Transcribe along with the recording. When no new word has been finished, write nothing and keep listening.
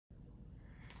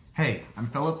Hey, I'm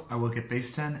Philip, I work at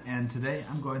Baseten, and today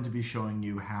I'm going to be showing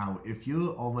you how, if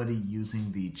you're already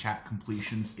using the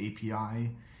ChatCompletions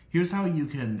API, here's how you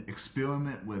can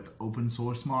experiment with open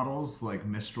source models like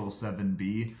Mistral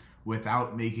 7b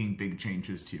without making big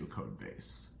changes to your code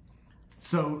base.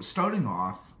 So starting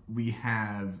off, we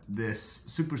have this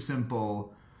super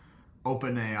simple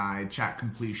OpenAI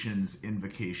ChatCompletions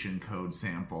invocation code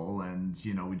sample, and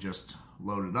we just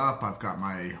load it up. I've got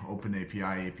my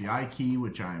OpenAPI API key,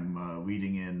 which I'm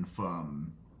reading in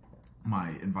from my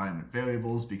environment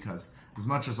variables because as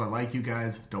much as I like you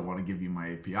guys, don't want to give you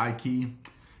my API key.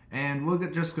 And we're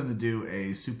just going to do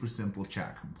a super simple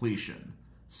chat completion.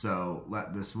 So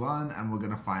let this run, and we're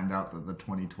going to find out that the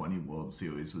 2020 World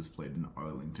Series was played in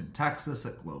Arlington, Texas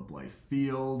at Globe Life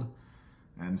Field,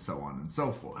 and so on and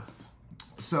so forth.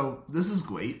 So this is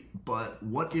great, but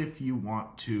what if you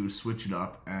want to switch it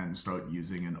up and start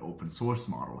using an open source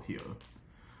model here?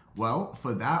 Well,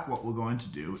 for that, what we're going to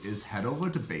do is head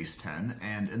over to Baseten,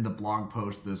 and in the blog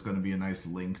post, there's going to be a nice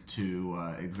link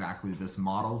to exactly this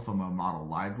model from our model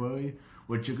library,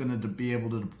 which you're going to be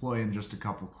able to deploy in just a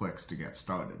couple clicks to get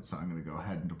started. So I'm going to go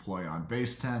ahead and deploy on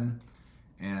Baseten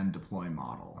and deploy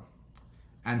model.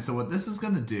 And so what this is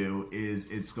going to do is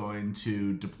it's going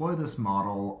to deploy this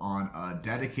model on a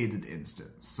dedicated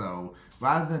instance. So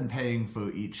rather than paying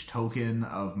for each token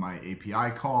of my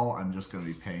API call, I'm just going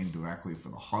to be paying directly for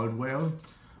the hardware.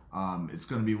 It's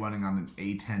going to be running on an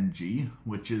A10G,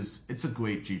 which it's a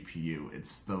great GPU.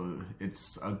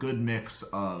 It's a good mix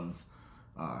of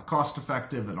cost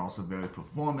effective and also very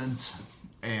performant.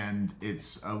 And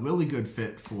it's a really good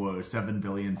fit for 7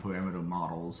 billion parameter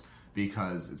models,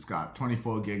 because it's got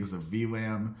 24 gigs of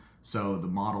VRAM, so the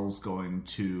model's going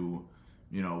to,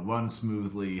 run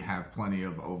smoothly, have plenty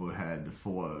of overhead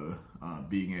for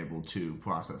being able to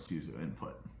process user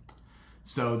input.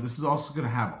 So this is also going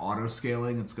to have auto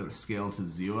scaling. It's going to scale to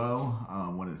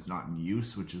 0 when it's not in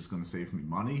use, which is going to save me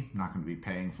money. I'm not going to be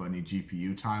paying for any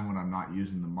GPU time when I'm not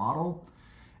using the model.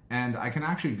 And I can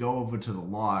actually go over to the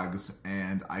logs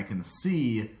and I can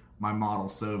see my model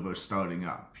server starting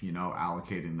up,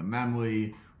 allocating the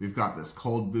memory. We've got this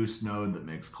cold boost node that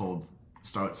makes cold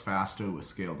starts faster with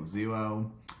scale to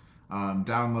 0.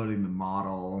 Downloading the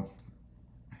model,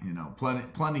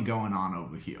 plenty going on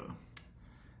over here.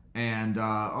 And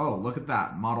oh, look at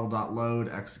that, model.load,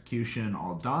 execution,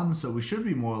 all done. So we should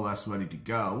be more or less ready to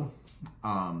go.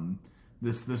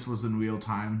 This was in real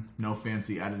time, no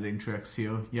fancy editing tricks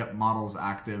here. Yep, model's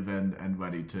active and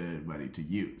ready to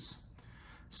use.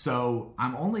 So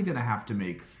I'm only going to have to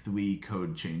make 3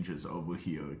 code changes over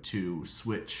here to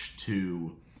switch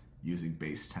to using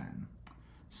Baseten.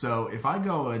 So if I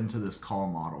go into this call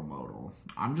model modal,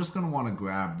 I'm just going to want to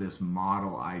grab this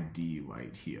model ID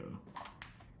right here.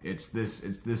 It's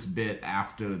this bit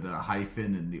after the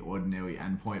hyphen in the ordinary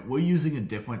endpoint. We're using a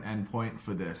different endpoint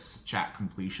for this chat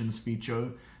completions feature.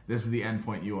 This is the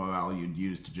endpoint URL you'd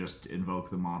use to just invoke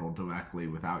the model directly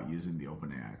without using the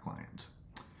OpenAI client.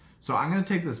 So I'm going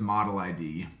to take this model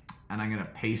ID and I'm going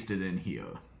to paste it in here.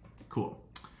 Cool.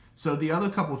 So the other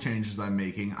couple changes I'm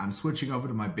making, I'm switching over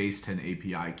to my Baseten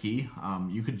API key.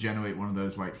 You could generate one of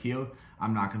those right here.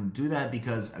 I'm not going to do that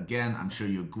because, again, I'm sure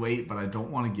you're great, but I don't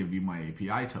want to give you my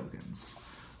API tokens.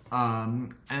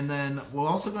 And then we're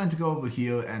also going to go over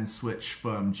here and switch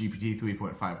from GPT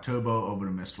 3.5 Turbo over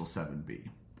to Mistral 7b.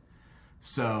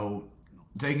 So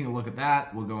taking a look at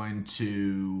that, we're going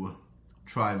to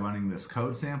try running this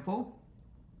code sample.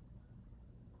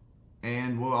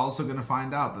 And we're also going to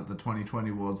find out that the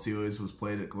 2020 World Series was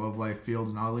played at Globe Life Field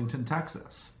in Arlington,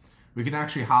 Texas. We can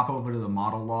actually hop over to the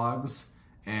model logs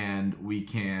and we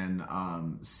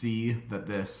can see that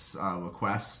this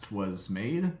request was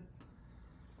made.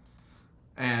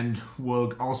 And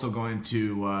we're also going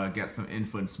to get some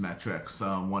inference metrics.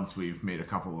 Once we've made a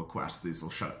couple requests, these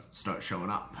will start showing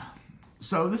up.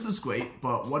 So this is great,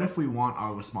 but what if we want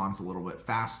our response a little bit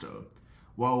faster?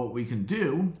 Well, what we can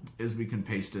do is we can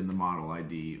paste in the model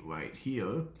ID right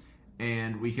here,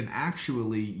 and we can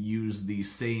actually use the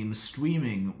same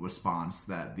streaming response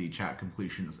that the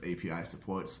ChatCompletions API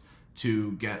supports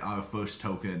to get our first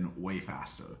token way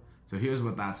faster. So here's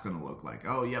what that's going to look like.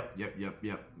 Oh, yep.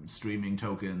 Streaming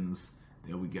tokens.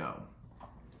 There we go.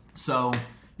 So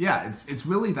yeah, it's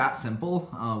really that simple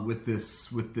with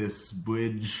this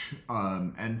bridge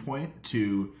endpoint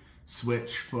to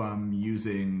switch from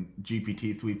using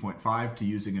GPT 3.5 to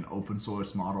using an open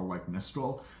source model like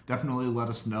Mistral. Definitely let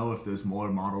us know if there's more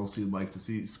models you'd like to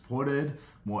see supported,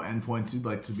 more endpoints you'd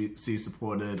like to see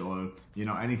supported, or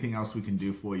anything else we can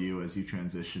do for you as you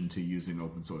transition to using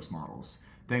open source models.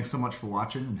 Thanks so much for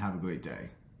watching and have a great day.